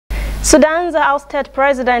Sudan's ousted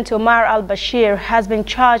President Omar al-Bashir has been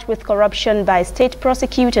charged with corruption by state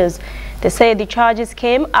prosecutors. They say the charges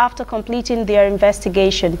came after completing their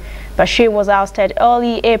investigation. Bashir was ousted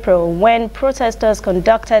early April when protesters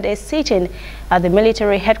conducted a sit-in at the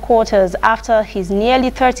military headquarters after his nearly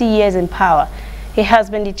 30 years in power. He has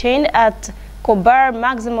been detained at Kobar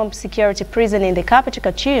Maximum Security Prison in the capital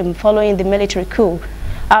Khartoum following the military coup.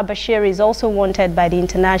 Al-Bashir is also wanted by the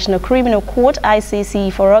International Criminal Court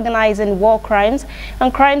 (ICC) for organizing war crimes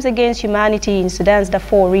and crimes against humanity in Sudan's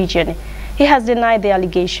Darfur region. He has denied the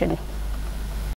allegation.